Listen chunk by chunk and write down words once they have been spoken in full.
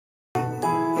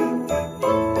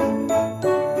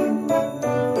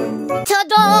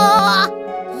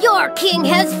king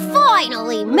has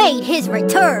finally made his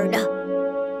return.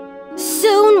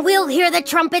 Soon we'll hear the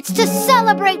trumpets to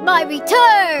celebrate my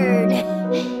return.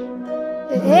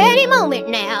 Any moment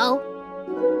now.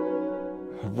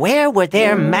 Where were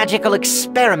their magical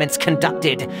experiments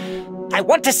conducted? I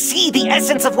want to see the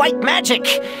essence of white magic.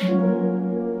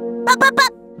 Up.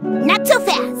 Not so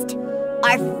fast.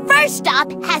 Our first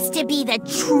stop has to be the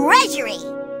treasury.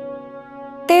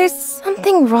 There's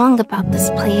something wrong about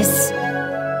this place.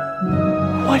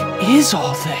 What is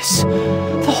all this?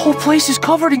 The whole place is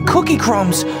covered in cookie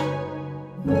crumbs.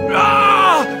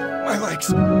 Ah! My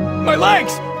legs! My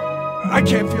legs! I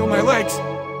can't feel my legs.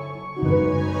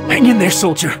 Hang in there,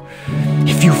 soldier.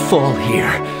 If you fall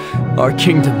here, our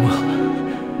kingdom will...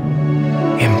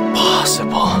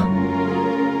 Impossible.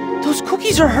 Those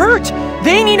cookies are hurt!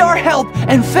 They need our help,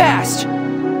 and fast!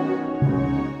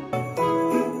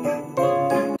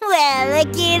 Well,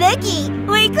 looky.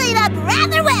 We cleaned up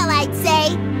rather well, I'd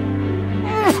say.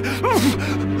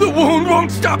 The wound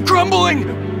won't stop crumbling!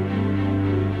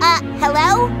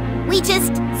 Hello? We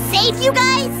just saved you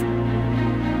guys?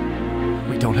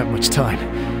 We don't have much time.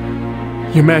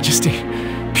 Your Majesty,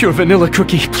 pure vanilla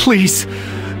cookie, please,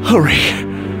 hurry.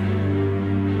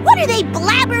 What are they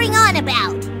blabbering on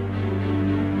about?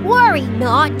 Worry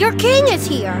not, your king is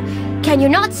here. Can you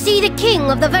not see the king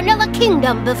of the Vanilla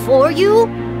Kingdom before you?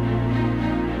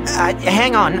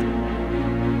 Hang on.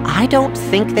 I don't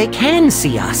think they can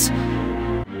see us.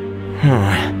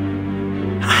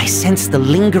 I sense the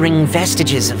lingering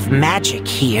vestiges of magic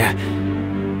here.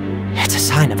 It's a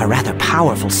sign of a rather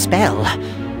powerful spell.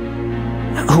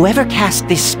 Whoever cast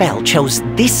this spell chose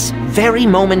this very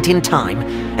moment in time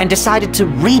and decided to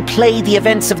replay the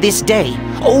events of this day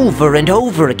over and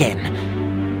over again.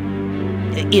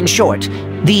 In short,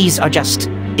 these are just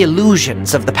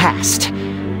illusions of the past.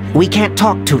 We can't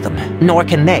talk to them, nor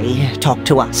can they talk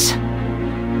to us.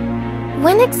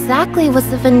 When exactly was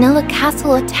the Vanilla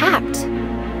Castle attacked?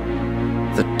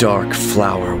 The Dark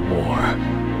Flower War.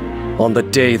 On the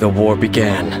day the war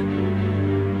began.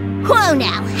 Whoa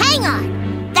now, hang on!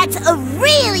 That's a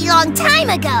really long time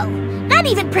ago! Not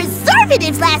even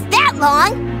preservatives last that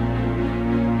long!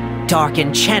 Dark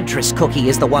Enchantress Cookie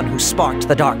is the one who sparked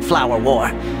the Dark Flower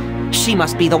War. She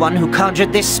must be the one who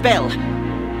conjured this spell.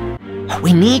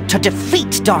 We need to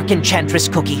defeat Dark Enchantress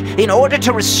Cookie in order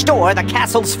to restore the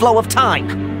castle's flow of time.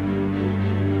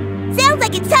 Sounds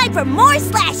like it's time for more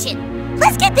slashing!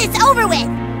 Let's get this over with!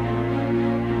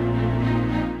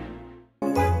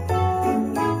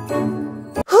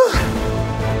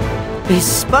 These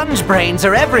sponge brains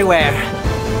are everywhere.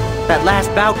 That last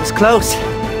bout was close.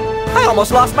 I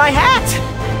almost lost my hat!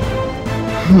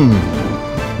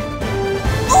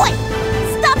 Oi!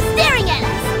 Stop staring at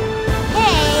us!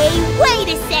 Hey, wait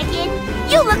a second!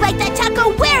 You look like that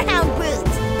Taco Warehound brute!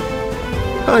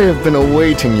 I have been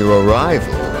awaiting your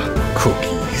arrival,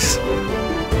 Cookies.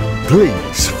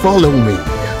 Please follow me.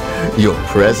 Your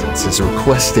presence is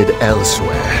requested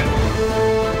elsewhere.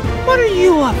 What are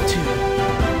you up to?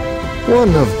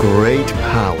 One of great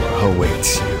power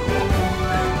awaits you.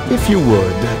 If you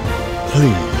would,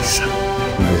 please,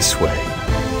 this way.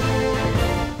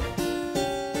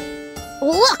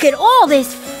 Look at all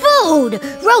this food!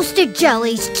 Roasted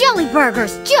jellies, jelly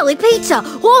burgers, jelly pizza.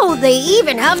 Oh, they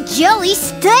even have jelly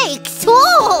steaks.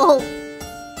 Oh!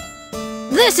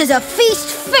 This is a feast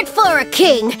fit for a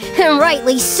king, and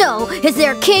rightly so, as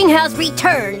their king has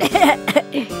returned.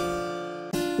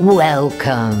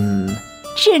 Welcome,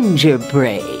 Ginger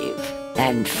Brave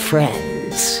and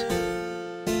friends.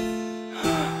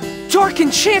 Dark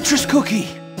Enchantress Cookie!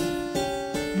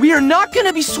 We are not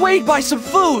gonna be swayed by some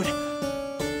food!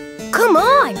 Come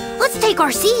on, let's take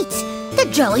our seats. The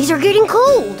jellies are getting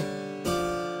cold.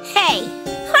 Hey,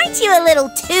 aren't you a little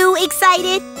too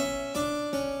excited?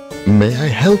 May I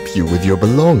help you with your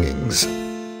belongings?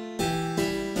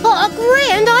 A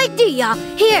grand idea!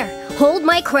 Here, hold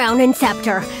my crown and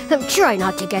scepter. Try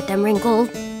not to get them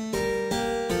wrinkled.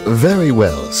 Very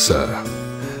well, sir.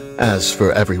 As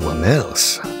for everyone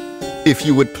else, if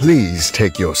you would please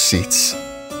take your seats.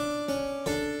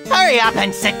 Hurry up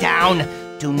and sit down!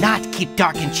 Do not keep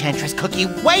Dark Enchantress Cookie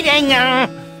waiting!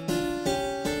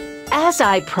 As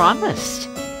I promised,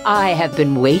 I have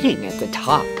been waiting at the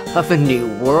top of a new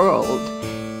world.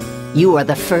 You are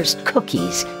the first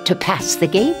cookies to pass the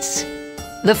gates.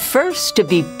 The first to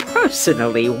be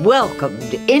personally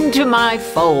welcomed into my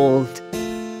fold.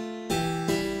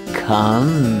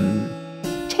 Come,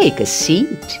 take a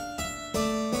seat.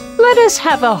 Let us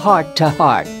have a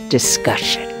heart-to-heart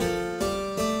discussion.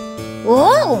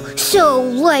 Oh, so,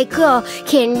 like,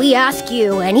 can we ask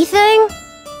you anything?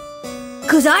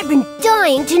 'Cause I've been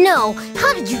dying to know.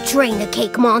 How did you train the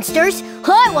cake monsters?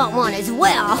 I want one as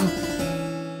well.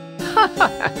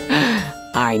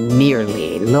 I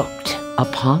merely looked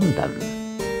upon them.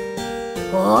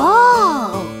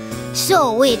 Oh,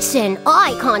 so it's an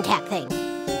eye contact thing.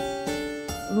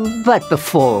 But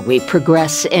before we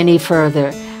progress any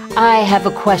further, I have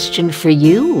a question for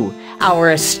you,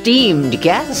 our esteemed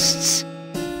guests.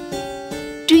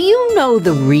 Do you know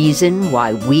the reason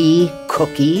why we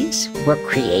cookies were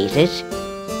created?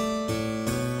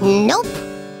 Nope.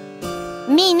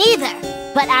 Me neither.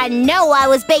 But I know I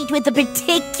was baked with a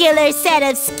particular set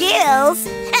of skills.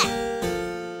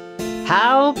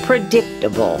 How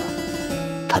predictable.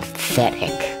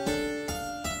 Pathetic.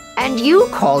 And you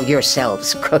call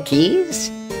yourselves cookies?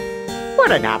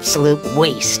 What an absolute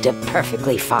waste of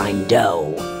perfectly fine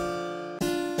dough.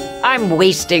 I'm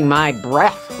wasting my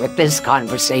breath with this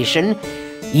conversation.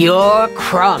 Your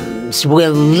crumbs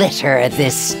will litter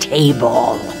this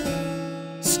table.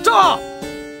 Stop!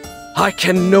 I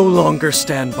can no longer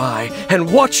stand by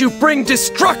and watch you bring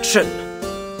destruction!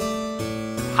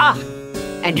 Ha!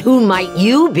 And who might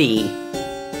you be?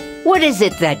 What is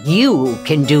it that you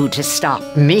can do to stop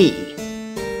me?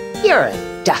 You're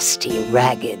a dusty,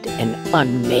 ragged, and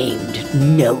unnamed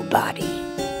nobody.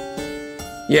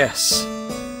 Yes.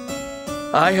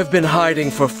 I have been hiding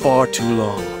for far too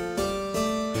long.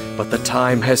 But the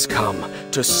time has come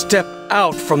to step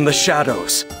out from the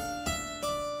shadows.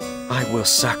 I will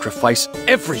sacrifice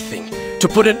everything to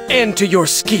put an end to your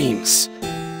schemes.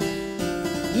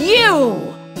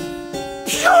 You!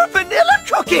 Pure vanilla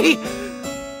cookie!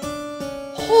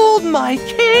 Hold my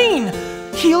cane!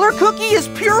 Healer Cookie is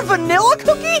pure vanilla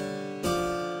cookie?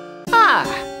 Ah,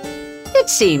 it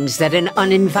seems that an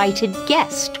uninvited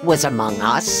guest was among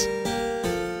us.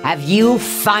 Have you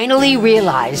finally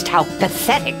realized how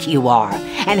pathetic you are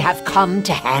and have come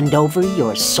to hand over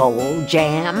your soul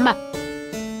jam?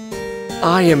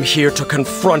 I am here to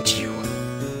confront you.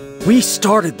 We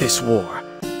started this war.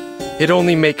 It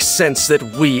only makes sense that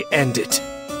we end it.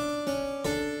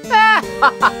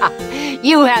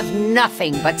 You have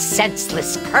nothing but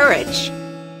senseless courage.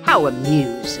 How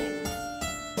amusing.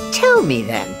 Tell me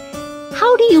then,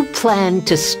 how do you plan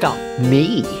to stop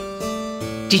me?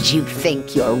 Did you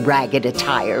think your ragged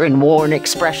attire and worn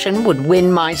expression would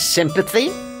win my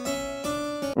sympathy?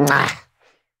 Ah,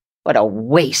 what a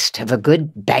waste of a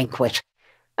good banquet.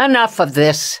 Enough of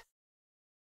this.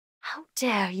 How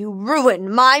dare you ruin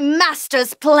my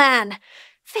master's plan?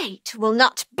 Fate will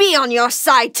not be on your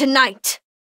side tonight.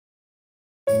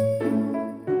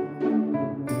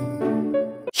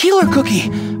 Healer Cookie!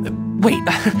 Wait,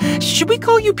 should we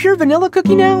call you Pure Vanilla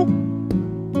Cookie now?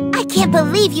 I can't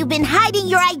believe you've been hiding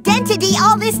your identity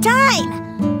all this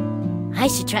time. I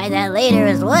should try that later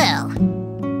as well.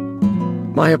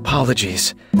 My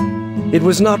apologies. It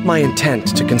was not my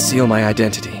intent to conceal my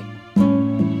identity.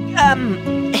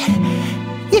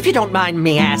 If you don't mind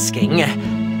me asking,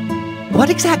 what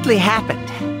exactly happened?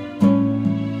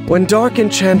 When Dark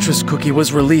Enchantress Cookie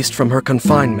was released from her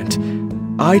confinement,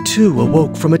 I too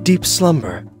awoke from a deep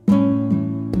slumber.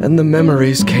 And the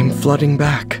memories came flooding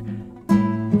back.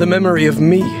 The memory of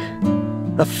me,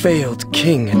 a failed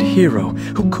king and hero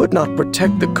who could not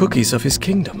protect the cookies of his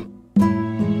kingdom.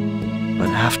 But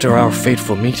after our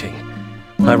fateful meeting,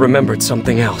 I remembered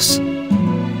something else.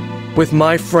 With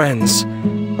my friends,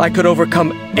 I could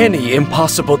overcome any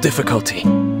impossible difficulty.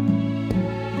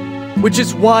 Which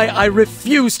is why I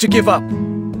refuse to give up.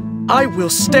 I will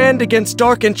stand against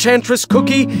Dark Enchantress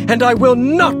Cookie, and I will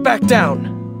not back down.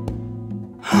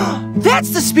 That's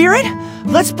the spirit!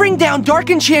 Let's bring down Dark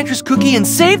Enchantress Cookie and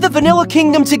save the Vanilla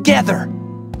Kingdom together!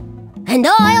 And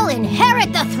I'll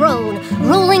inherit the throne,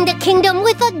 ruling the kingdom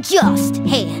with a just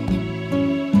hand.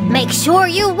 Make sure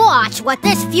you watch what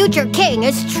this future king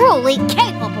is truly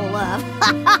capable of.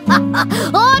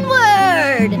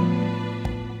 Onward!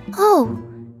 Oh,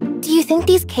 do you think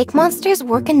these cake monsters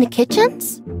work in the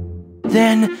kitchens?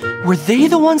 Then, were they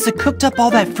the ones that cooked up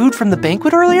all that food from the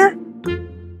banquet earlier?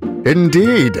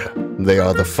 Indeed, they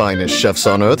are the finest chefs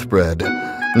on Earthbread.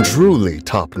 Truly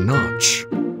top-notch.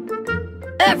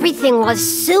 Everything was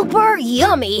super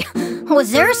yummy.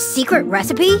 Was there a secret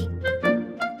recipe?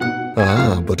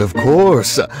 Ah, but of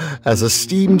course. As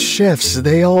esteemed chefs,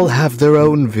 they all have their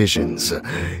own visions.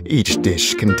 Each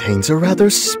dish contains a rather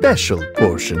special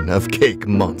portion of cake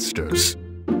monsters.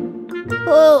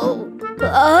 Oh,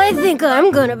 I think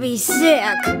I'm gonna be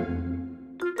sick.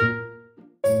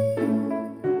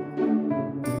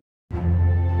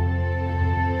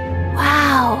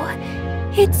 Wow,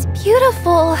 it's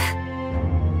beautiful.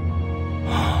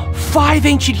 5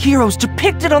 ancient heroes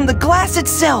depicted on the glass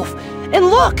itself! And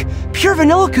look! Pure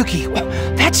Vanilla Cookie!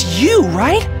 That's you,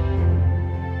 right?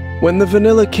 When the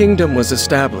Vanilla Kingdom was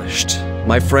established,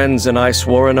 my friends and I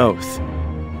swore an oath,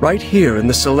 right here in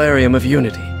the Solarium of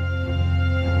Unity.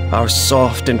 Our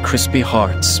soft and crispy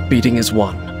hearts beating as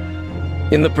one,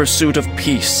 in the pursuit of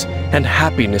peace and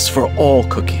happiness for all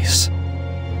cookies.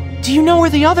 Do you know where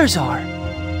the others are?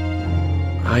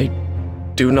 I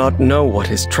do not know what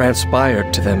has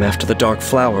transpired to them after the Dark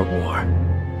Flower War.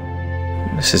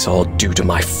 This is all due to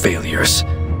my failures.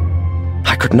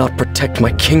 I could not protect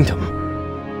my kingdom.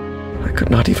 I could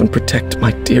not even protect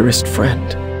my dearest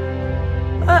friend.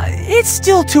 It's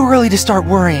still too early to start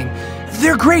worrying.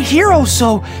 They're great heroes,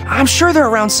 so I'm sure they're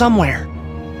around somewhere.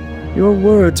 Your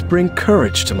words bring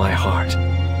courage to my heart.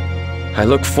 I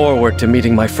look forward to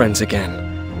meeting my friends again.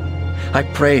 I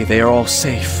pray they are all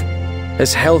safe,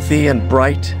 as healthy and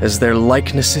bright as their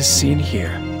likenesses seen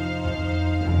here.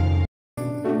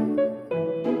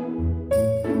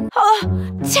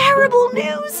 Terrible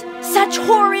news! Such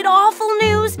horrid, awful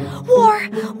news! War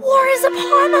is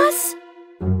upon us!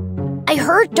 I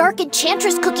heard Dark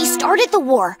Enchantress Cookie started the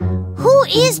war. Who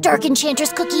is Dark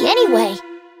Enchantress Cookie anyway?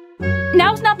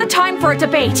 Now's not the time for a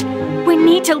debate. We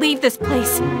need to leave this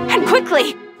place, and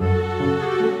quickly!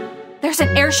 There's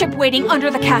an airship waiting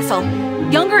under the castle.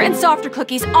 Younger and softer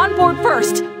cookies on board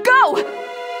first. Go!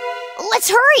 Let's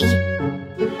hurry!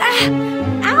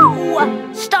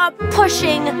 Ow! Stop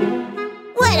pushing!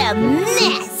 What a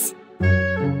mess!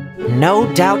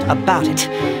 No doubt about it.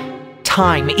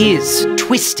 Time is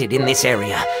twisted in this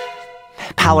area.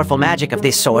 Powerful magic of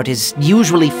this sort is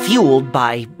usually fueled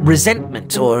by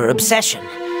resentment or obsession.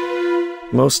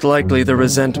 Most likely the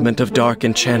resentment of Dark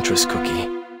Enchantress Cookie.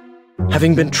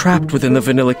 Having been trapped within the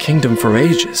Vanilla Kingdom for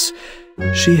ages,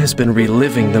 she has been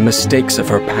reliving the mistakes of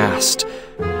her past,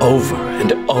 over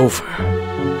and over.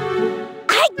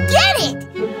 I get it!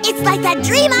 It's like that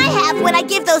dream I have when I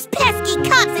give those pesky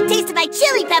cops a taste of my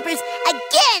chili peppers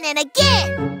again and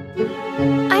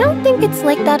again! I don't think it's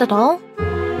like that at all.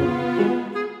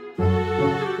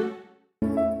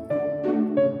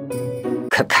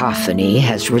 Cacophony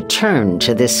has returned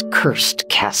to this cursed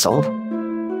castle.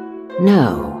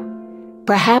 No,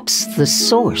 perhaps the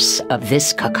source of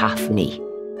this cacophony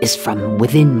is from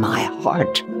within my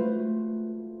heart.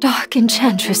 Dark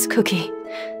Enchantress Cookie,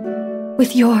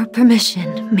 with your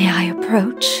permission, may I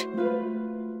approach?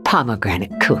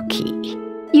 Pomegranate Cookie,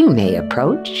 you may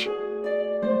approach.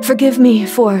 Forgive me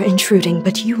for intruding,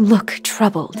 but you look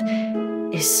troubled.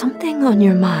 Is something on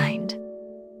your mind?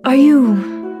 Are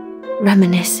you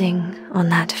reminiscing on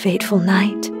that fateful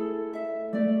night?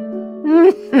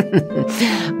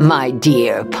 My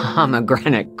dear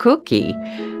Pomegranate Cookie,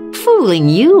 fooling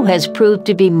you has proved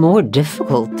to be more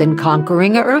difficult than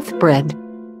conquering Earthbread.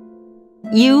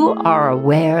 You are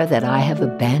aware that I have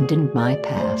abandoned my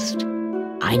past.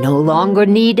 I no longer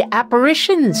need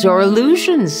apparitions or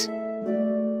illusions.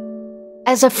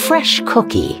 As a fresh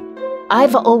cookie,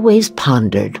 I've always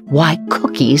pondered why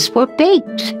cookies were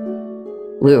baked.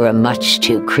 We were much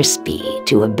too crispy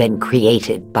to have been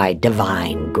created by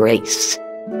divine grace.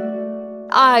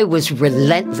 I was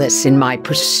relentless in my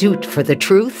pursuit for the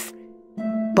truth.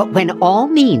 But when all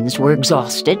means were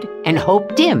exhausted and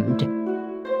hope dimmed,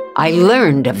 I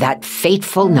learned of that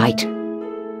fateful night.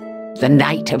 The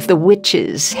night of the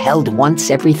witches, held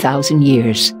once every 1,000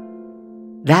 years.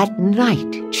 That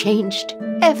night changed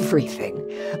everything.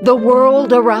 The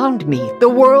world around me, the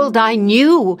world I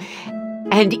knew,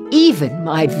 and even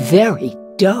my very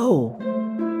dough.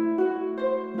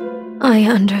 I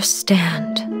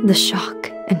understand the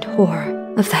shock and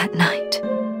horror of that night.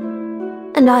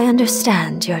 And I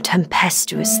understand your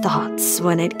tempestuous thoughts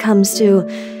when it comes to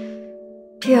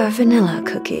Pure Vanilla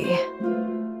Cookie.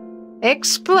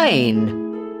 Explain.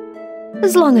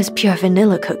 As long as Pure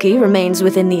Vanilla Cookie remains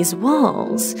within these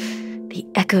walls, the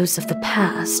echoes of the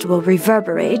past will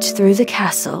reverberate through the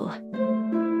castle.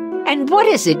 And what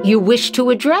is it you wish to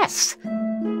address?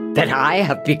 That I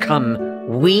have become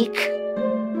weak?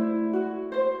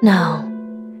 No.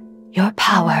 Your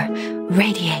power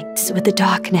radiates with the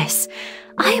darkness.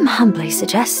 I am humbly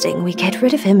suggesting we get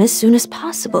rid of him as soon as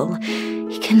possible.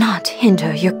 He cannot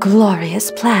hinder your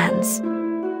glorious plans.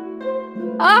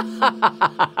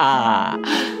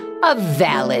 A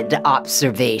valid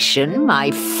observation, my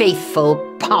faithful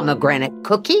Pomegranate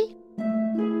Cookie.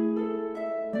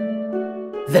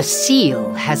 The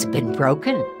seal has been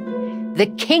broken. The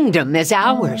kingdom is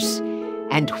ours.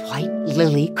 And White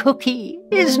Lily Cookie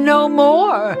is no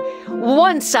more.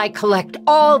 Once I collect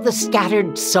all the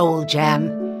scattered soul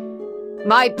jam,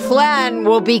 my plan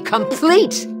will be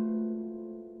complete.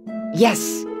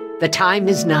 Yes, the time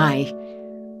is nigh.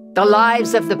 The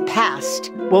lives of the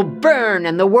past will burn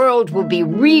and the world will be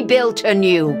rebuilt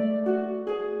anew.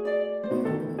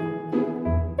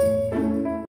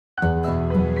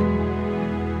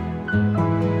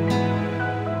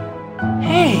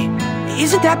 Hey,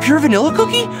 isn't that Pure Vanilla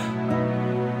Cookie?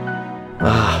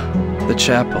 Ah, the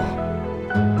chapel.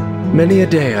 Many a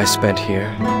day I spent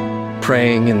here,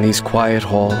 praying in these quiet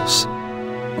halls.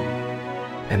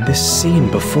 And this scene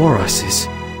before us is...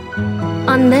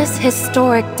 On this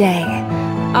historic day,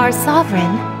 our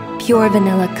sovereign, Pure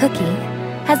Vanilla Cookie,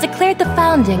 has declared the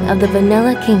founding of the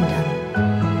Vanilla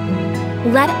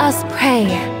Kingdom. Let us pray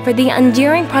for the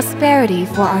enduring prosperity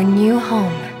for our new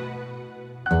home.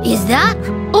 Is that?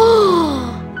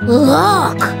 Oh,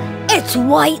 look! It's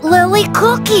White Lily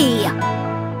Cookie!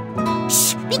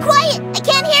 Shh! Be quiet! I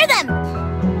can't hear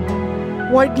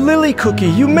them! White Lily Cookie,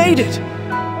 you made it!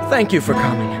 Thank you for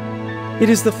coming. It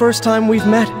is the first time we've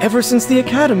met ever since the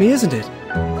Academy, isn't it?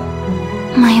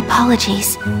 My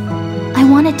apologies. I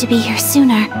wanted to be here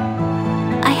sooner.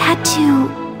 I had to...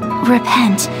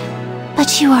 repent,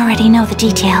 but you already know the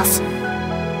details.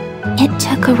 It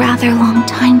took a rather long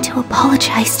time to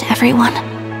apologize to everyone.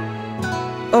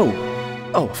 Oh,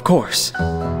 of course.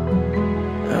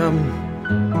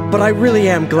 But I really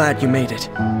am glad you made it.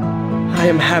 I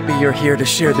am happy you're here to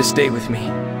share this day with me.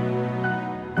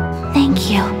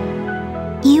 Thank you.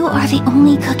 You are the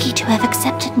only cookie to have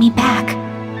accepted me back.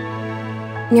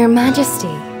 Your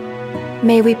Majesty,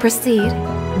 may we proceed?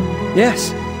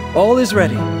 Yes, all is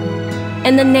ready.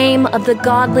 In the name of the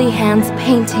godly hands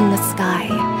painting the sky,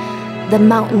 the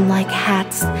mountain-like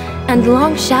hats, and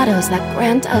long shadows that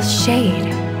grant us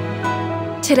shade.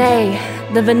 Today,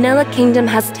 the Vanilla Kingdom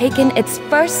has taken its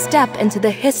first step into the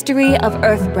history of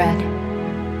Earthbread.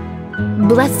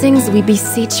 Blessings we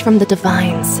beseech from the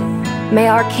divines. May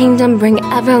our kingdom bring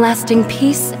everlasting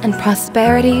peace and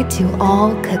prosperity to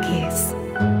all cookies.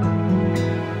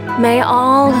 May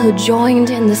all who joined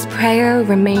in this prayer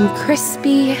remain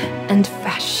crispy and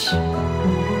fresh.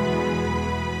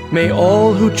 May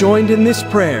all who joined in this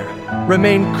prayer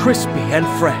remain crispy and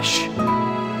fresh.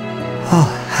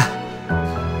 Oh,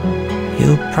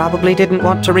 you probably didn't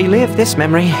want to relive this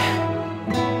memory.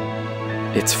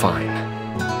 It's fine.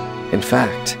 In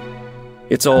fact,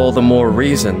 it's all the more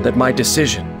reason that my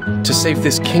decision to save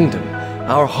this kingdom,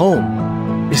 our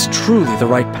home, is truly the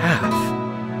right path.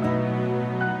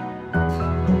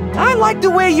 I like the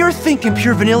way you're thinking,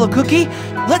 Pure Vanilla Cookie.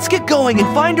 Let's get going and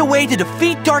find a way to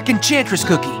defeat Dark Enchantress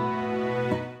Cookie.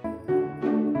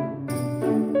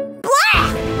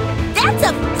 Blah! That's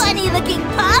a funny-looking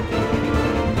pup!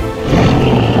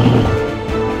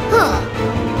 Huh.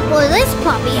 Well, this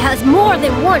puppy has more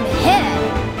than one head.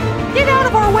 Get out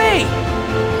of our way!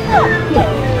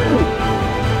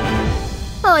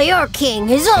 Oh, your king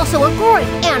is also a great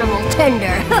animal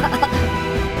tender.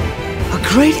 A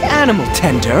great animal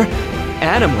tender?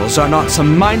 Animals are not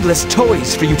some mindless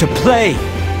toys for you to play.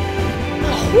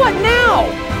 What now?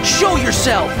 Show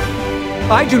yourself!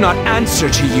 I do not answer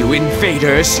to you,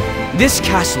 invaders. This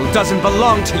castle doesn't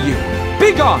belong to you.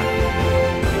 Be gone!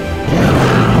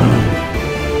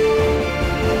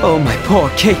 Oh, my poor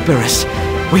Cakebearus.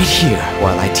 Wait here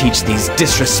while I teach these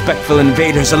disrespectful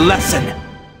invaders a lesson.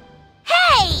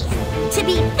 Hey! To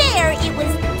be fair, it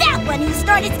was that one who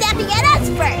started snapping at us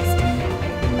first.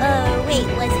 Wait,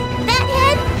 was it that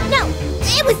head? No,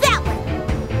 it was that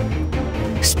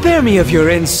one. Spare me of your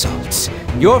insults.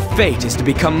 Your fate is to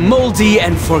become moldy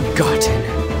and forgotten.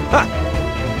 Ha!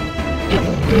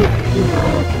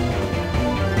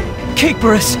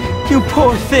 Cakebearus, you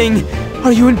poor thing.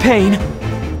 Are you in pain?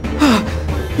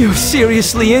 You're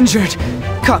seriously injured.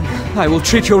 Come, I will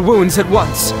treat your wounds at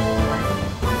once.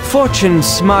 Fortune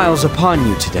smiles upon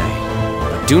you today,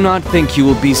 but do not think you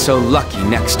will be so lucky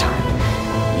next time.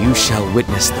 You shall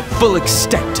witness the full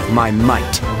extent of my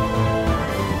might.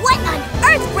 What on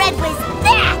earth, Red, was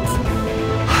that?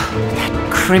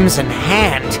 That crimson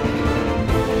hand.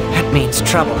 That means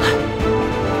trouble.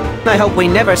 I hope we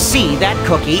never see that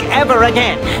cookie ever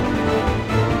again.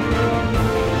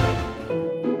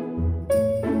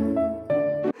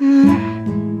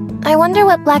 I wonder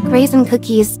what Black Raisin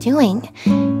Cookie is doing.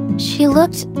 She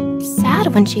looked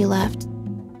sad when she left.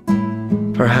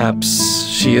 Perhaps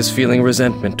she is feeling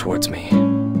resentment towards me.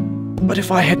 But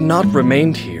if I had not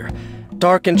remained here,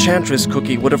 Dark Enchantress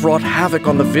Cookie would have wrought havoc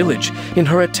on the village in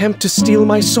her attempt to steal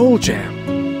my soul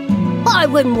gem. I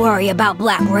wouldn't worry about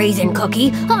Black Raisin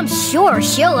Cookie. I'm sure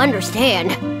she'll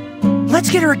understand. Let's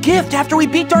get her a gift after we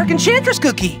beat Dark Enchantress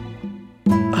Cookie.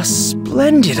 A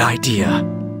splendid idea.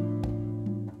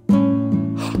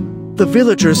 The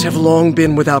villagers have long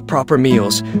been without proper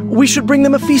meals. We should bring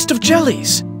them a feast of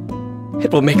jellies.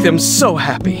 It will make them so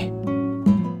happy.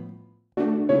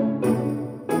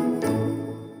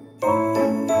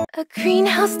 A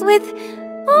greenhouse with...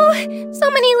 oh,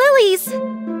 so many lilies!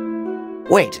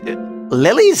 Wait,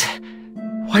 lilies?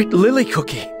 White lily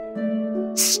cookie.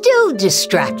 Still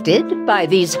distracted by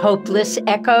these hopeless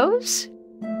echoes?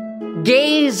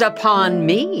 Gaze upon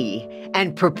me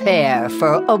and prepare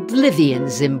for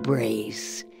oblivion's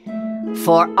embrace.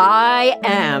 For I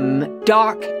am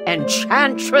Dark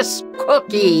Enchantress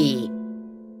Cookie.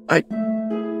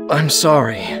 I'm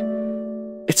sorry.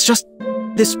 It's just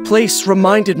this place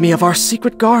reminded me of our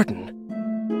secret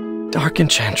garden. Dark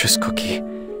Enchantress Cookie.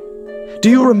 Do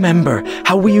you remember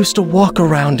how we used to walk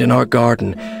around in our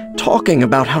garden, talking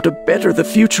about how to better the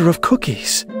future of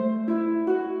cookies?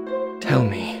 Tell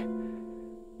me,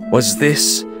 was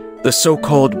this the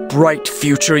so-called bright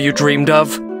future you dreamed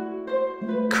of?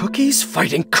 Cookies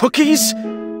fighting cookies?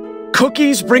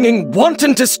 Cookies bringing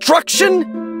wanton destruction?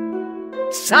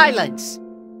 Silence!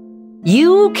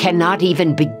 You cannot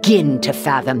even begin to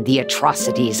fathom the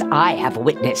atrocities I have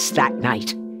witnessed that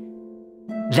night.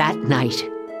 That night,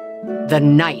 the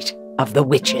night of the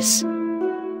witches.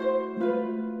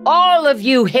 All of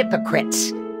you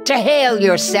hypocrites, to hail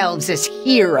yourselves as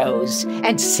heroes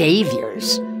and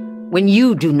saviors, when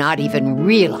you do not even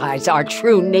realize our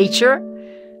true nature,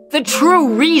 the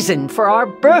true reason for our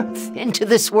birth into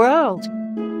this world.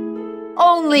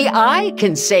 Only I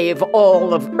can save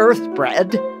all of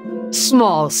Earthbred.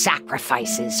 Small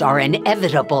sacrifices are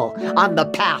inevitable on the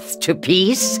path to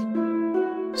peace.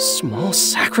 Small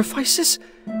sacrifices?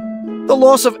 The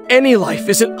loss of any life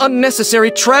is an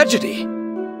unnecessary tragedy.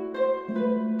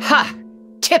 Ha!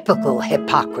 Typical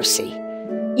hypocrisy.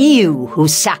 You who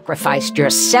sacrificed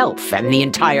yourself and the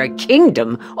entire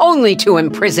kingdom only to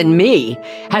imprison me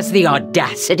has the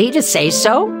audacity to say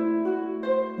so?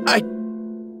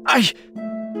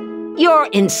 Your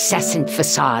incessant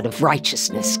facade of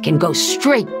righteousness can go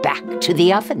straight back to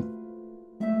the oven.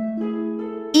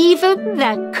 Even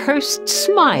that cursed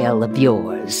smile of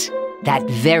yours, that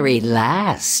very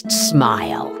last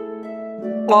smile.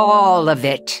 All of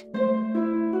it.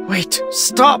 Wait,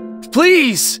 stop,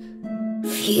 please!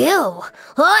 Phew,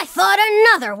 I thought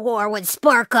another war would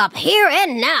spark up here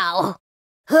and now.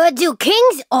 Do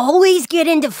kings always get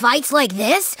into fights like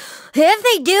this? If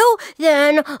they do,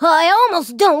 then I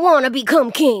almost don't want to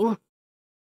become king.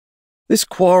 This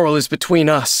quarrel is between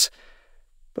us,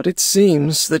 but it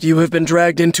seems that you have been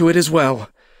dragged into it as well.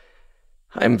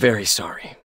 I'm very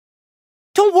sorry.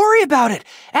 Don't worry about it.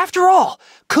 After all,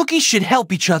 cookies should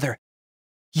help each other.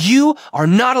 You are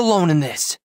not alone in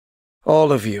this.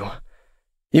 All of you.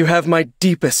 You have my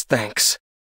deepest thanks.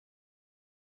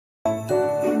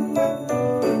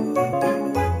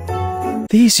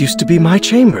 These used to be my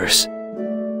chambers.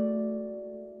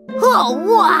 Oh,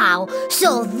 wow!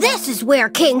 So this is where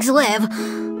kings live.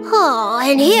 Oh,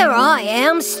 and here I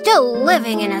am, still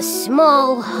living in a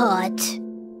small hut.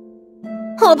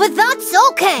 Oh, but that's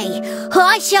okay.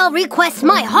 I shall request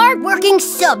my hard-working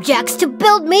subjects to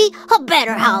build me a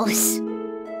better house.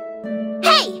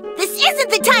 Hey, this isn't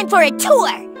the time for a tour.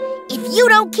 If you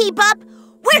don't keep up,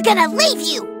 we're gonna leave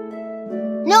you.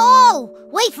 No,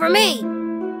 wait for me.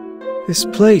 This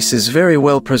place is very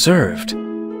well preserved.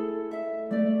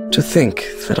 To think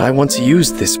that I once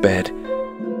used this bed,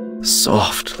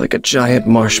 soft like a giant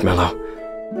marshmallow.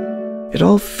 It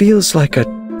all feels like a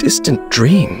distant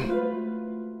dream.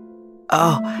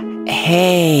 Oh,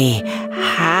 hey,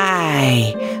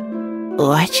 hi.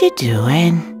 What you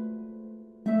doing?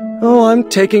 Oh, I'm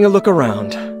taking a look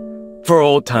around, for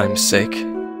old time's sake.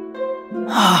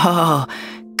 Oh,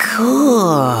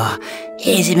 cool.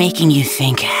 Is it making you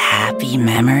think happy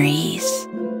memories?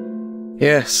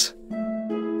 Yes.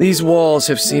 These walls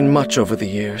have seen much over the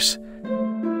years.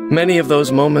 Many of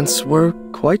those moments were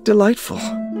quite delightful.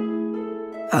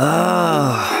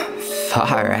 Oh,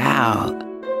 far out.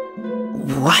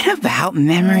 What about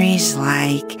memories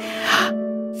like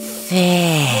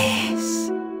this?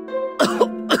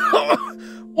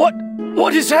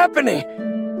 What is happening?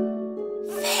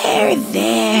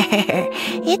 There.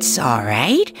 It's all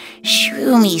right.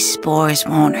 Shroomy spores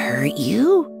won't hurt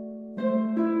you.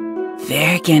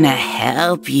 They're gonna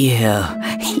help you.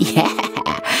 Yeah,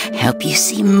 help you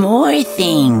see more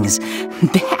things.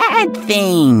 Bad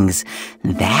things.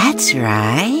 That's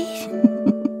right.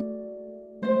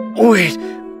 Wait.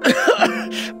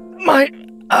 My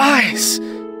eyes.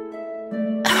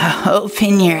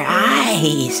 Open your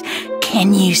eyes.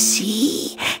 Can you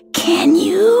see? Can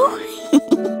you?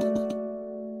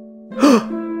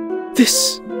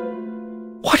 This...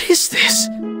 What is this?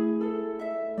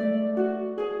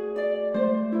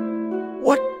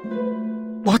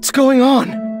 What What's going on?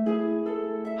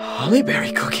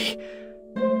 Hollyberry Cookie?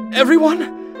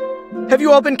 Everyone? Have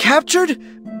you all been captured?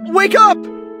 Wake up!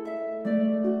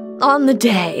 On the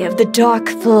day of the Dark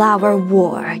Flower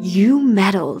War, you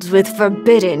meddled with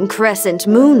forbidden Crescent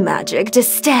Moon magic to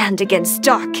stand against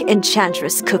Dark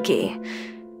Enchantress Cookie.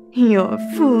 Your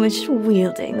foolish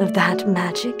wielding of that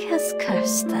magic has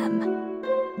cursed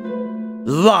them.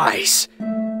 Lies!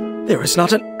 There is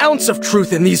not an ounce of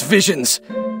truth in these visions.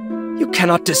 You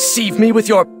cannot deceive me with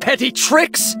your petty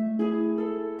tricks!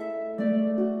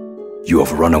 You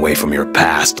have run away from your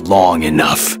past long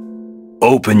enough.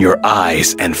 Open your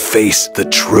eyes and face the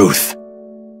truth.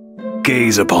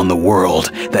 Gaze upon the world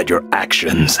that your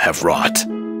actions have wrought.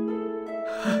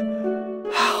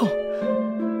 How?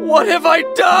 What have I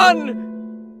done?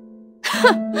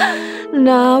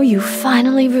 Now you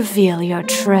finally reveal your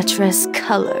treacherous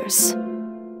colors.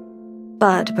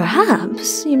 But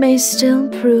perhaps you may still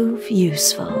prove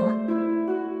useful.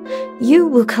 You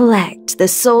will collect the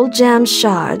Soul Gem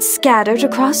shards scattered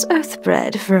across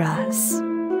Earthbread for us.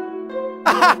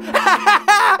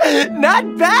 Not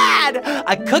bad!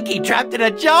 A cookie trapped in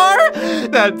a jar?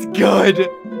 That's good.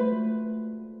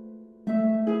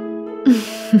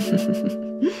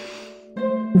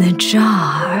 The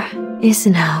jar is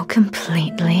now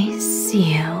completely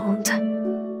sealed.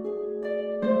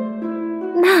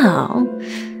 Now,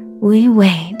 we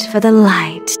wait for the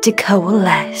light to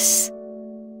coalesce.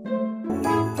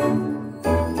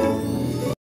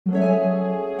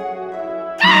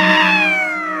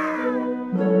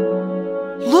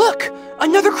 Look!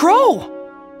 Another crow!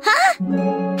 Huh?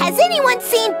 Has anyone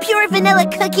seen Pure Vanilla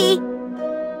Cookie?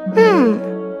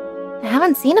 I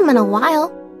haven't seen him in a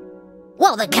while.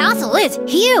 Well, the castle is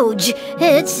huge.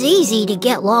 It's easy to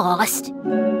get lost.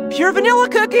 Pure Vanilla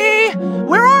Cookie!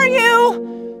 Where are you?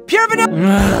 Pure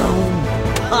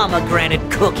Vanilla... Pomegranate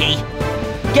Cookie.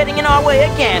 Getting in our way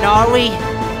again, are we?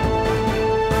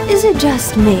 Is it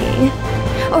just me?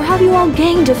 Or have you all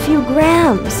gained a few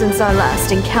grams since our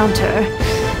last encounter?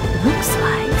 Looks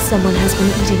like someone has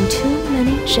been eating too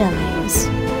many jellies.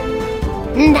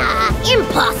 Nah,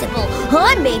 impossible.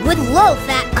 I'm made with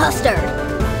low-fat custard.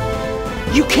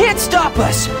 You can't stop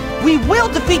us! We will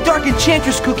defeat Dark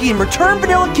Enchantress Cookie and return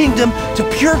Vanilla Kingdom to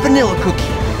Pure Vanilla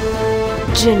Cookie.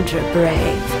 Ginger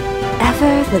Brave,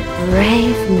 ever the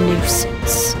brave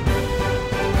nuisance.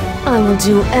 I will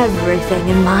do everything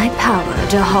in my power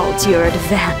to halt your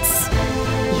advance,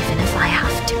 even if I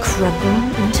have to crumble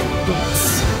into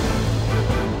bits.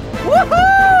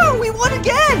 Woohoo! We won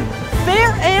again!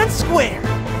 Fair and square!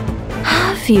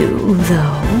 Have you,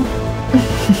 though?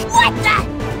 What the?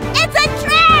 It's a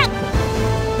trap!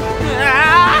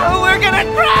 Ah, we're gonna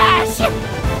crash!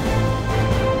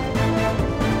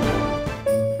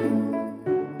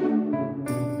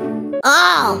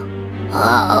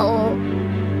 Oh!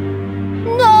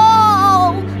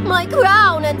 No! My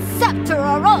crown and scepter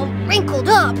are all wrinkled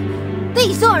up.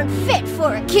 These aren't fit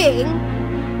for a king.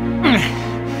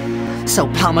 So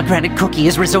Pomegranate Cookie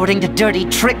is resorting to dirty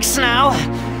tricks now?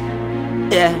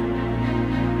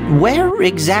 Where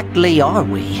exactly are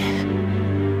we?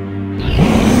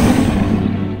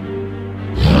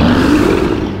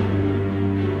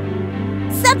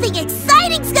 Something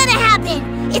exciting's gonna happen!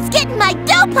 It's getting my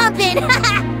dough pumping!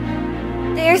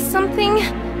 There's something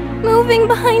moving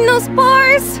behind those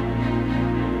bars.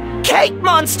 Cake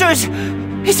monsters!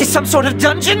 Is this some sort of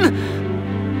dungeon?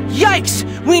 Yikes!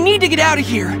 We need to get out of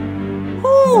here!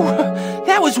 Ooh,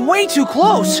 that was way too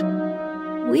close!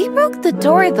 We broke the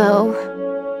door, though.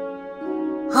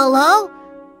 Hello?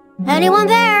 Anyone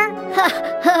there?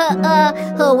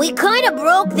 We kinda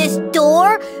broke this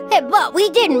door, but we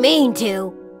didn't mean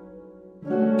to.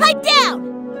 Pipe down!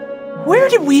 Where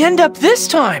did we end up this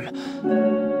time?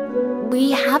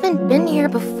 We haven't been here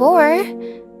before.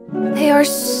 There are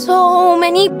so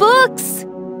many books.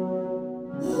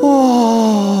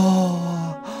 Oh.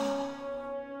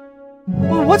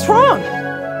 What's wrong?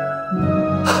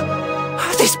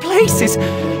 This place is...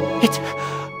 it's...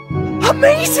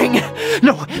 amazing!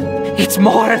 No, it's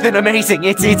more than amazing.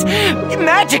 It's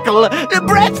magical,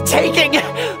 breathtaking.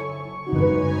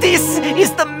 This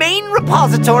is the main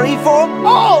repository for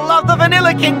all of the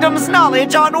Vanilla Kingdom's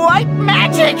knowledge on white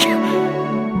magic.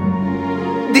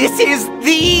 This is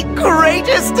the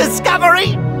greatest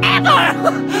discovery ever!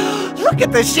 Look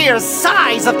at the sheer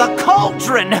size of the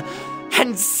cauldron!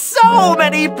 And so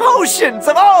many potions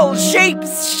of all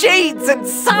shapes, shades, and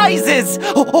sizes!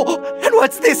 Oh, and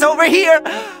what's this over here?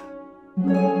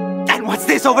 And what's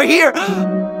this over here?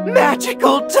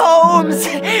 Magical tomes!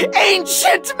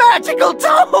 Ancient magical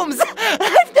tomes!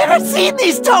 I've never seen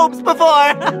these tomes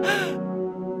before!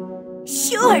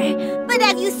 Sure, but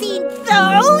have you seen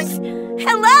those?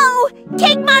 Hello?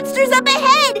 Cake monsters up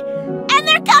ahead! And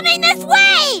they're coming this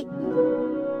way!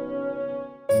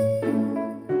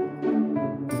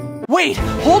 Wait,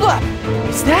 hold up!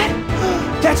 Is that?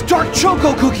 That's Dark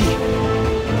Choco Cookie!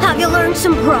 Have you learned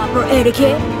some proper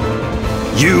etiquette?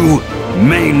 You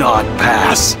may not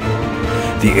pass.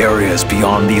 The areas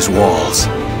beyond these walls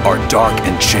are Dark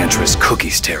Enchantress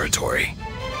Cookie's territory.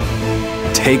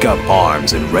 Take up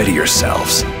arms and ready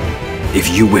yourselves. If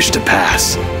you wish to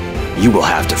pass, you will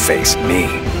have to face me.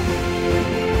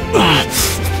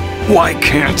 Why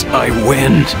can't I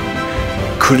win?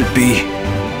 Could it be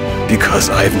because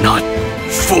I have not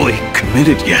fully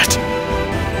committed yet?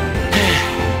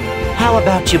 How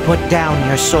about you put down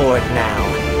your sword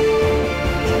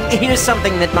now? Here's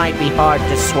something that might be hard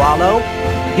to swallow.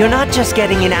 You're not just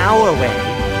getting in our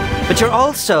way, but you're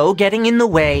also getting in the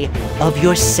way of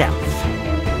yourself.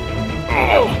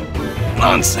 Oh,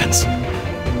 nonsense.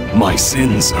 My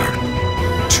sins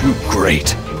are too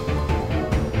great.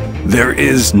 There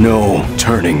is no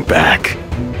turning back.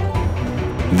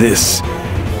 This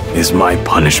is my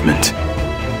punishment,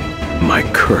 my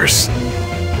curse.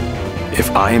 If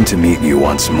I am to meet you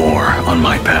once more on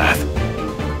my path,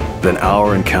 then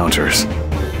our encounters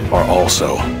are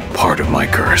also part of my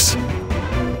curse.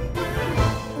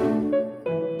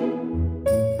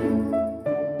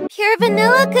 Pure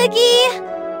Vanilla Cookie!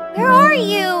 Where are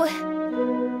you?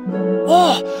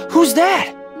 Oh, who's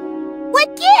that? What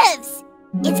gives?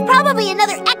 It's probably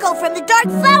another echo from the Dark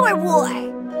Flower War.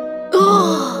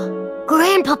 Oh,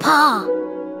 Grandpapa!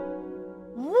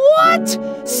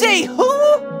 What? Say who?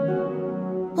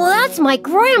 Well, that's my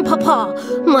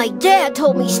grandpapa. My dad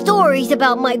told me stories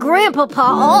about my grandpapa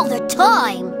all the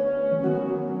time.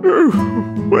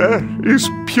 Where is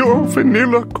Pure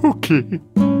Vanilla Cookie?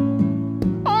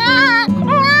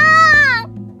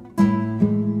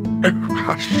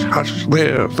 Hush, hush,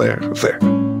 there.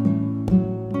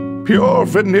 Pure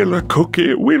Vanilla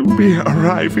Cookie will be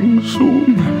arriving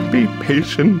soon. Be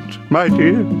patient, my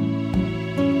dear.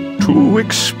 To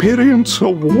experience a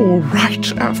war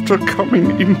right after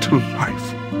coming into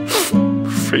life,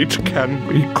 fate can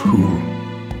be cruel.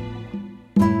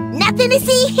 Nothing to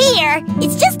see here.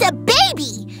 It's just a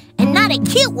baby. And not a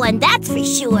cute one, that's for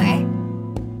sure.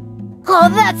 Oh,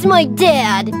 that's my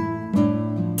dad.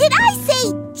 Did I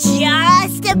say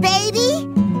just a baby?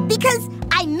 Because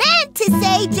I meant to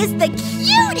say just the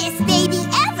cutest baby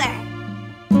ever.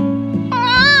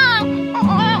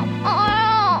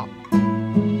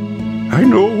 I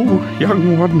know,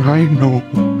 young one, I know.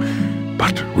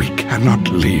 But we cannot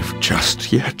leave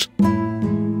just yet.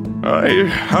 I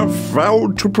have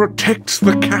vowed to protect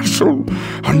the castle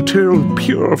until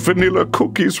Pure Vanilla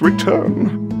Cookie's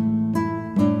return.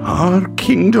 Our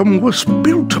kingdom was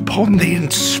built upon the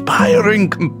inspiring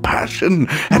compassion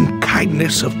and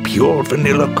kindness of Pure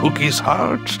Vanilla Cookie's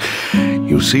heart.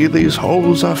 You see, these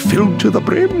halls are filled to the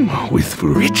brim with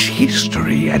rich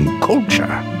history and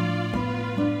culture.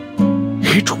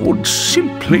 It would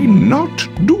simply not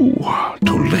do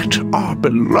to let our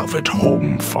beloved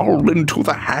home fall into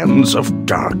the hands of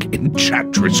Dark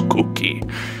Enchantress Cookie.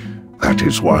 That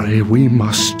is why we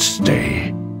must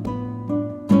stay.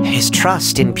 His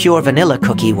trust in Pure Vanilla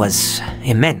Cookie was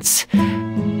immense.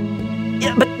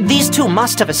 But these two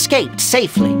must have escaped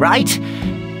safely, right?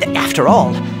 After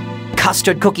all,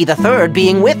 Custard Cookie III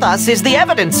being with us is the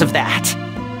evidence of that.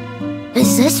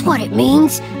 Is this what it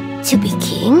means to be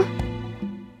king?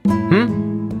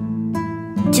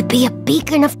 To be a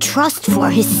beacon of trust for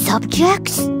his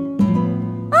subjects?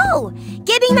 Oh,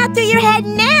 getting that through your head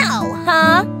now,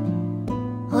 huh?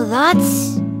 Well,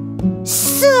 that's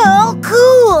so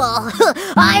cool!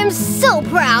 I am so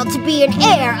proud to be an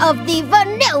heir of the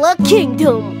Vanilla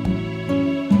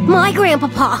Kingdom! My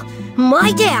grandpapa,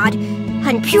 my dad,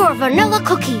 and Pure Vanilla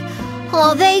Cookie,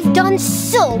 oh, they've done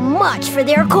so much for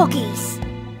their cookies.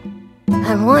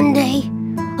 And one day,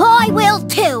 I will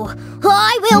too!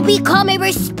 I will become a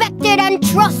respected and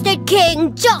trusted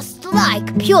king just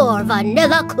like Pure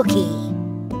Vanilla Cookie.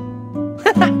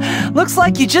 Looks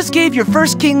like you just gave your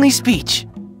first kingly speech.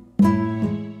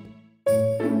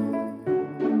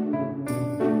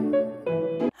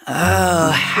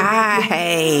 Oh,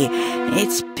 hi.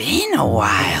 It's been a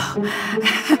while.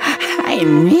 I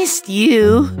missed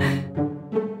you.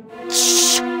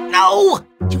 Shh! No!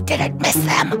 You didn't miss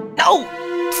them! No!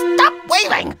 Stop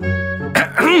waving!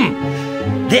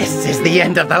 This is the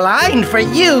end of the line for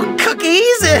you,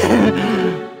 Cookies!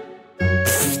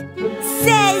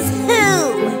 Says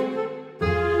who?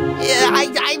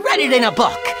 I read it in a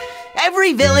book.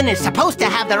 Every villain is supposed to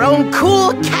have their own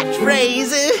cool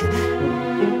catchphrase.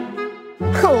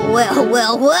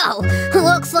 Well.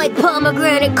 Looks like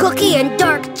Pomegranate Cookie and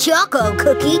Dark Choco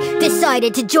Cookie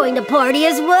decided to join the party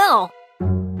as well.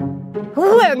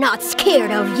 We're not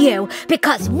scared of you,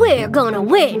 because we're gonna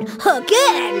win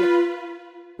again!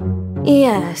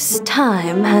 Yes,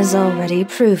 time has already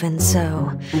proven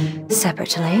so.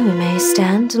 Separately, we may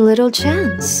stand little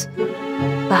chance.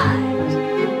 But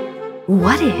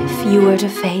what if you were to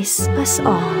face us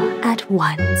all at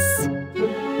once?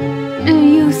 Do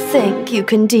you think you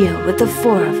can deal with the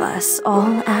four of us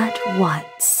all at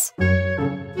once?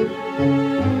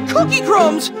 Cookie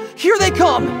Crumbs! Here they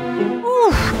come!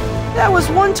 Oof, that was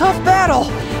one tough battle,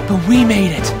 but we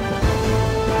made it.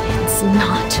 It's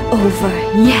not over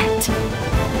yet.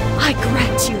 I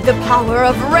grant you the power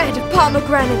of red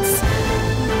pomegranates.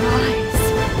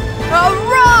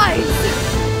 Arise!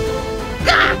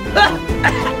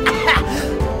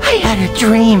 I had a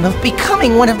dream of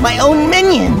becoming one of my own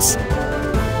minions.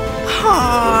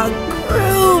 Aw,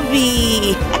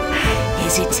 groovy!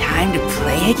 Is it time to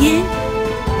play again?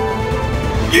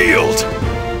 Yield!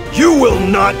 You will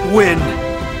not win!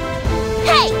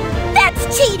 Hey, that's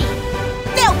cheating!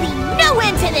 There'll be no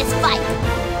end to this fight!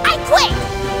 I quit!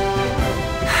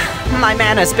 My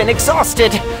mana's been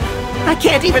exhausted. I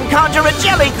can't even conjure a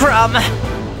jelly crumb.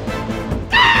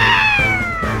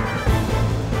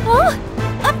 Oh,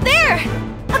 up there!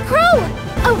 A crow!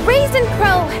 A raisin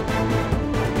crow!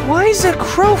 Why is a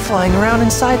crow flying around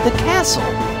inside the castle?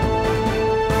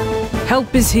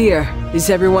 Help is here. Is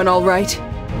everyone all right?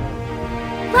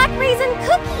 Black Raisin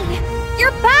Cookie!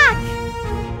 You're back!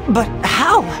 But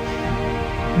how?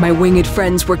 My winged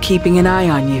friends were keeping an eye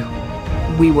on you.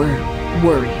 We were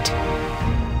worried.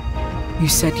 You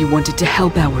said you wanted to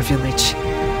help our village.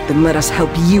 Then let us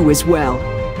help you as well.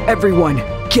 Everyone,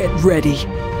 get ready.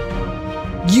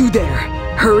 You there!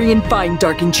 Hurry and find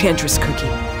Dark Enchantress Cookie.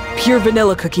 Pure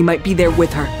Vanilla Cookie might be there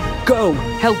with her. Go,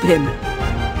 help him.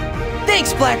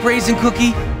 Thanks, Black Raisin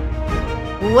Cookie!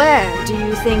 Where do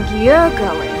you think you're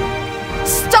going?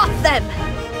 Stop them!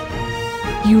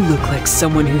 You look like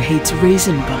someone who hates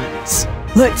raisin buns.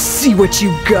 Let's see what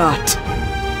you got!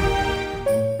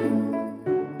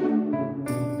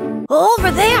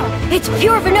 Over there! It's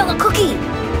Pure Vanilla Cookie!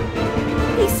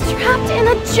 He's trapped in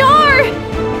a jar!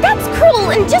 That's cruel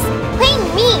and just plain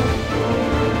mean!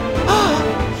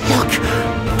 Look!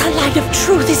 The light of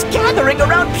truth is gathering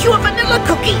around Pure Vanilla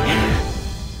Cookie!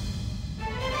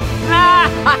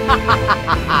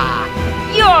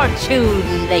 You're too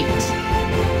late.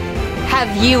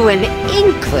 Have you an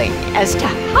inkling as to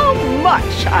how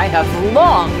much I have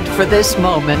longed for this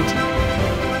moment?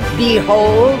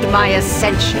 Behold my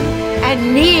ascension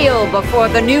and kneel before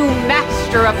the new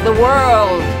master of the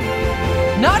world.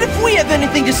 Not if we have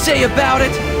anything to say about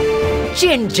it!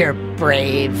 Ginger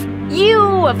Brave, you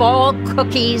of all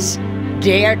cookies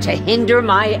dare to hinder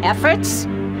my efforts?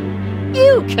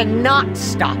 You cannot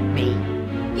stop me.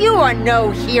 You are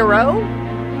no hero.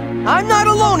 I'm not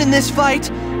alone in this fight.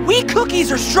 We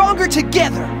cookies are stronger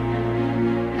together.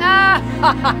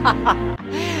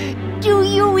 Do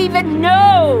you even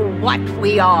know what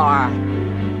we are?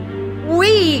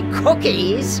 We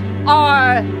cookies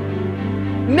are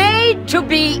made to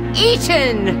be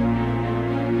eaten.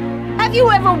 Have you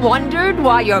ever wondered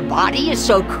why your body is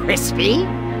so crispy?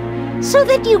 So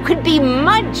that you could be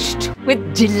munched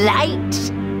with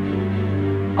delight?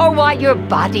 Or why your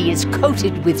body is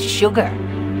coated with sugar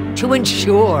to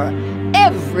ensure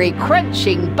every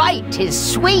crunching bite is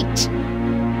sweet?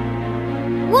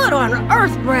 What on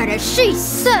earth, Brad, is she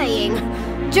saying?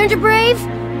 Ginger Brave?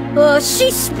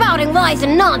 She's spouting lies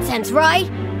and nonsense, right?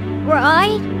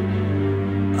 Right?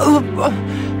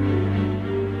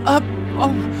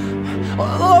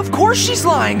 Of course she's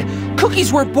lying.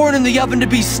 Cookies weren't born in the oven to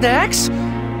be snacks.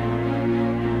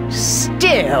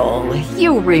 Still,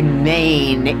 you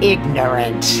remain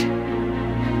ignorant.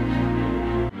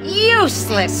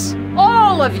 Useless,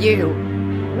 all of you.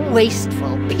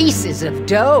 Wasteful pieces of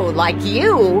dough like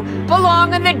you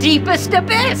belong in the deepest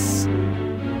abyss.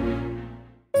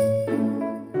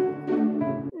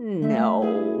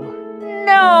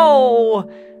 No,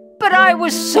 but I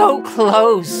was so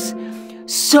close.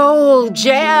 Soul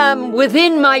jam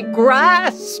within my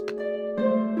grasp.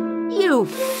 You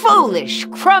foolish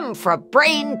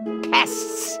crumb-for-brain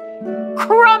pests!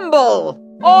 Crumble,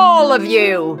 all of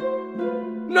you!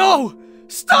 No!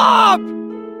 Stop!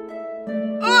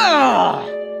 Ugh!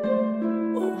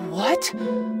 What?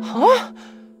 Huh?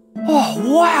 Oh,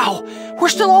 wow! We're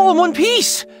still all in one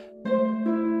piece!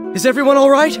 Is everyone all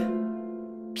right?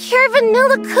 Pure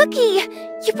Vanilla Cookie!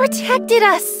 You protected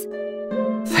us!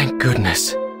 Thank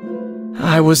goodness.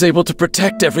 I was able to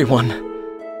protect everyone.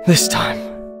 This time.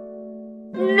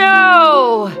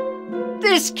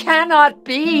 This cannot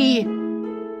be!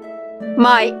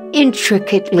 My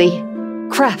intricately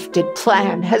crafted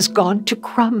plan has gone to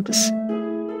crumbs.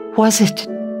 Was it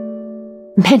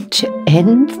meant to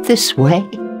end this way?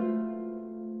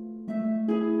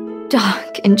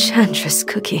 Dark Enchantress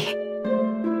Cookie.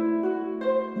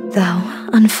 Though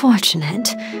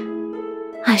unfortunate,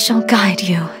 I shall guide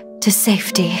you to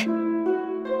safety.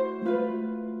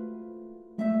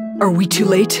 Are we too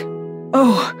late?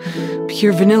 Oh,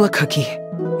 Pure Vanilla Cookie.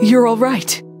 You're all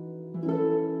right.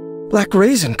 Black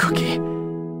Raisin Cookie.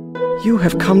 You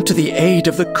have come to the aid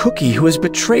of the cookie who has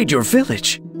betrayed your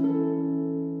village.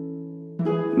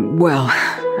 Well,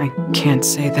 I can't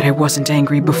say that I wasn't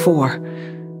angry before,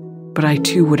 but I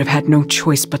too would have had no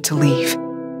choice but to leave.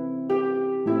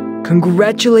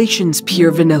 Congratulations,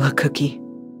 Pure Vanilla Cookie.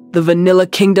 The Vanilla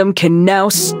Kingdom can now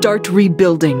start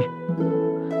rebuilding.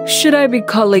 Should I be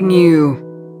calling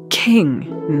you King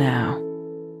now?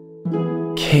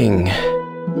 King.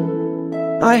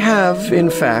 I have, in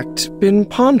fact, been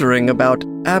pondering about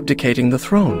abdicating the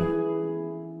throne.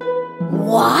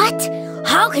 What?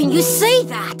 How can you say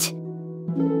that?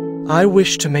 I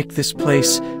wish to make this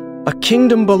place a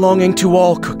kingdom belonging to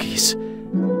all cookies.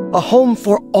 A home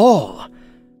for all,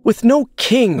 with no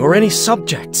king or any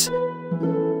subjects.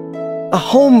 A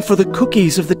home for the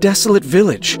cookies of the desolate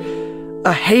village.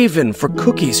 A haven for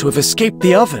cookies who have escaped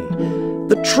the oven.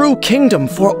 The true kingdom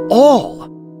for all.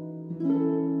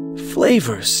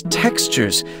 Flavors,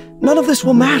 textures, none of this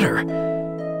will matter.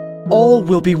 All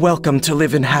will be welcome to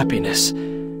live in happiness.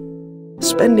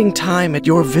 Spending time at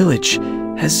your village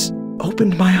has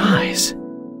opened my eyes.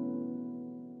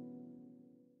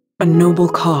 A noble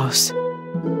cause.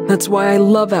 That's why I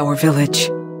love our village.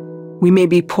 We may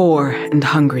be poor and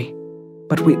hungry,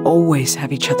 but we always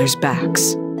have each other's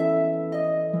backs.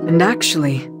 And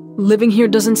actually, living here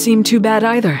doesn't seem too bad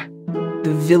either.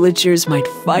 The villagers might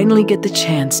finally get the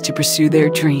chance to pursue their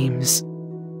dreams.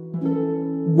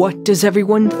 What does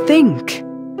everyone think?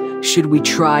 Should we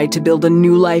try to build a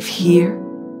new life here?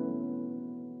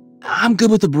 I'm good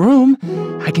with the broom.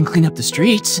 I can clean up the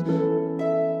streets.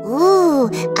 Ooh,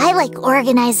 I like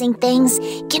organizing things.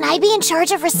 Can I be in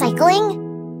charge of recycling?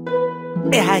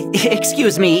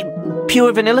 Excuse me,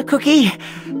 Pure Vanilla Cookie?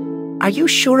 Are you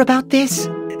sure about this?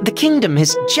 The kingdom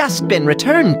has just been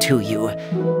returned to you.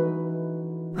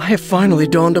 I have finally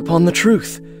dawned upon the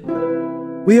truth.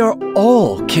 We are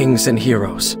all kings and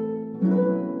heroes.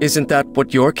 Isn't that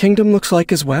what your kingdom looks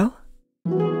like as well?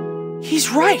 He's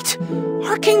right!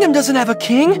 Our kingdom doesn't have a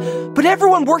king, but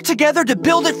everyone worked together to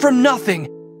build it from nothing.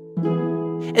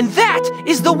 And that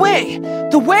is the way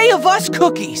of us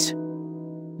cookies!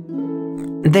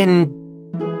 Then,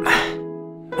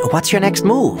 what's your next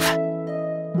move?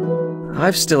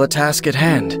 I've still a task at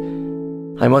hand.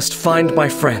 I must find my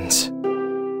friends.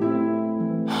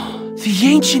 The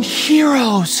ancient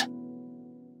heroes!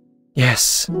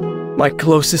 Yes, my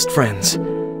closest friends.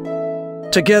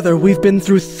 Together we've been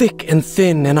through thick and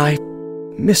thin, and I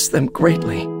miss them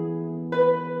greatly.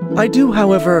 I do,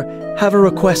 however, have a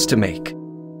request to make.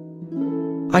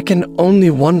 I can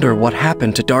only wonder what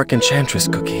happened to Dark Enchantress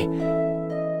Cookie.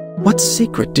 What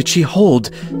secret did she hold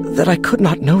that I could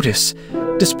not notice,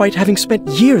 despite having spent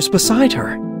years beside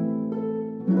her?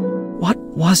 What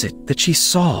was it that she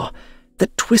saw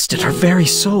that twisted her very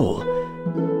soul?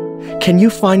 Can you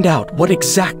find out what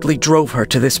exactly drove her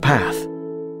to this path?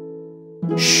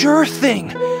 Sure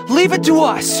thing! Leave it to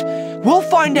us! We'll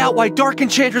find out why Dark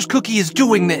Enchantress Cookie is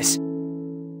doing this.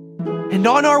 And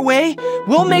on our way,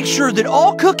 we'll make sure that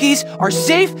all cookies are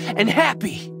safe and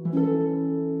happy.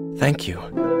 Thank you.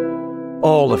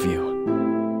 All of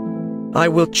you. I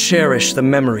will cherish the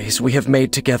memories we have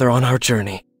made together on our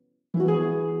journey.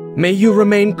 May you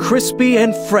remain crispy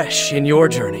and fresh in your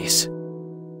journeys.